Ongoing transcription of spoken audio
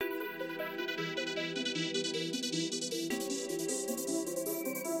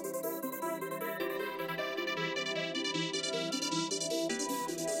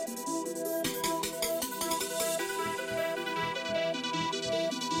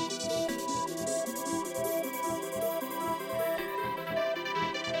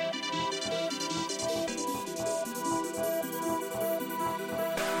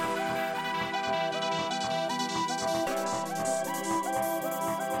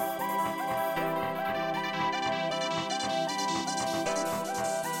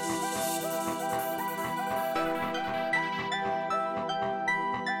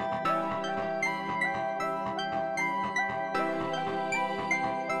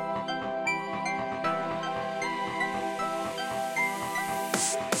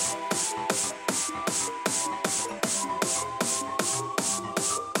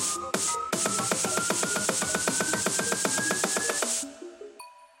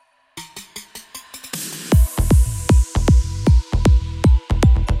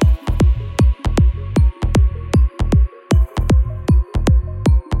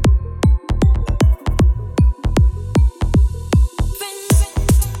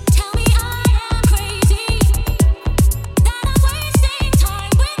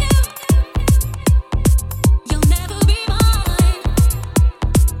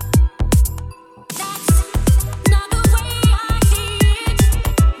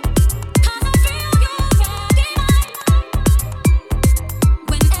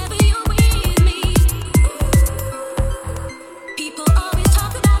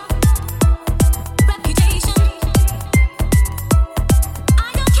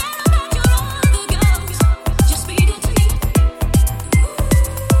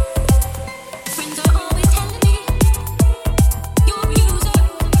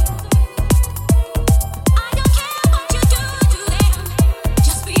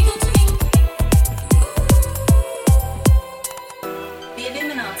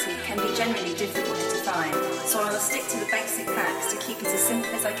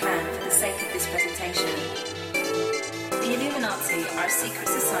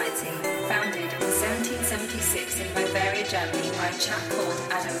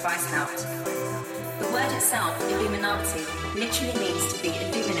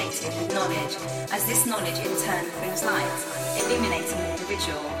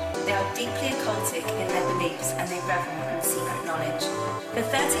The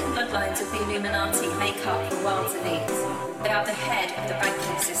 13 bloodlines of the Illuminati make up the world's elites. They are the head of the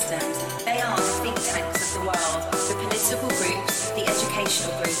banking systems. They are the think tanks of the world, the political groups, the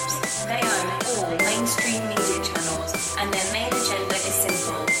educational groups. They own all mainstream media channels, and their main agenda is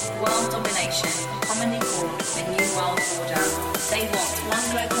simple: world domination, commonly called the New World Order. They want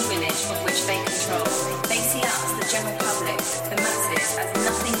one global village of which they control. They see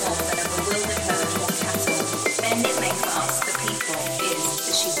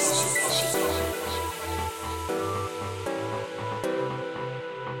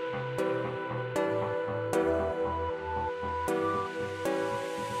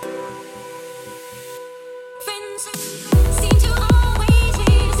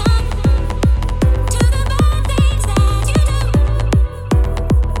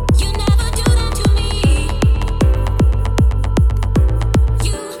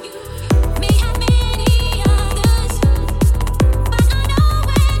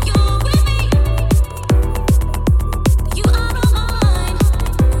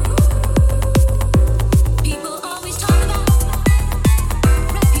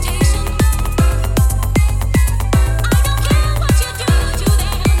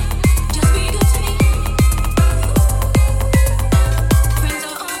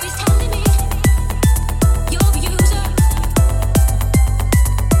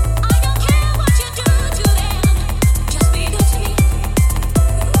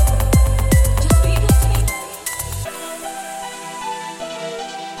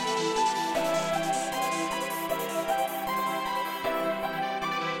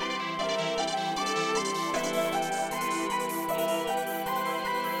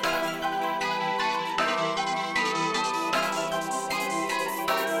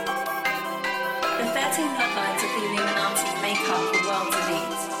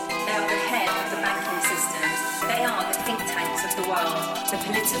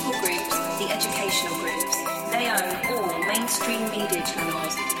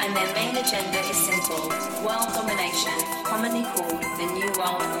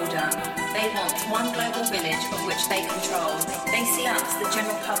us, the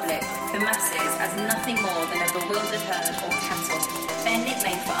general public, the masses, as nothing more than a bewildered herd or cattle. Their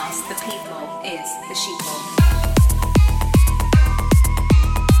nickname for us, the people, is the sheeple. I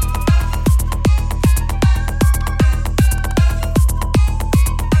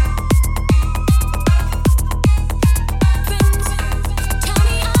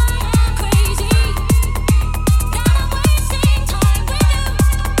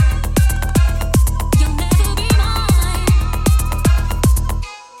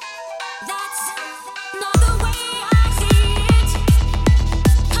see it,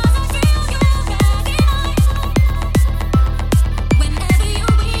 'cause I feel your breath in my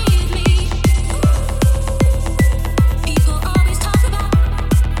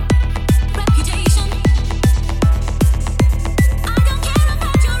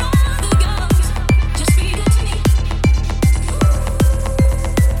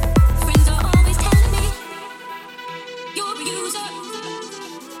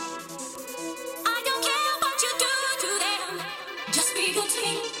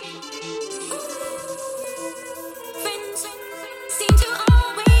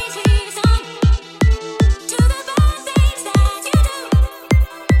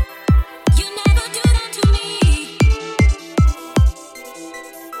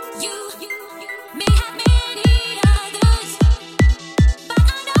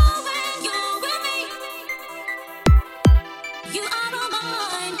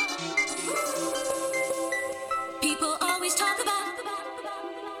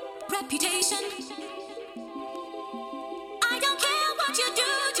reputation. I don't care what you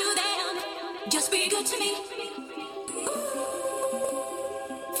do to them, just be good to me.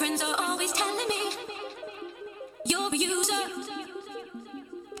 Friends are always telling me you're a user.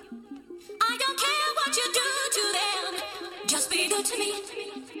 I don't care what you do to them, just be good to me.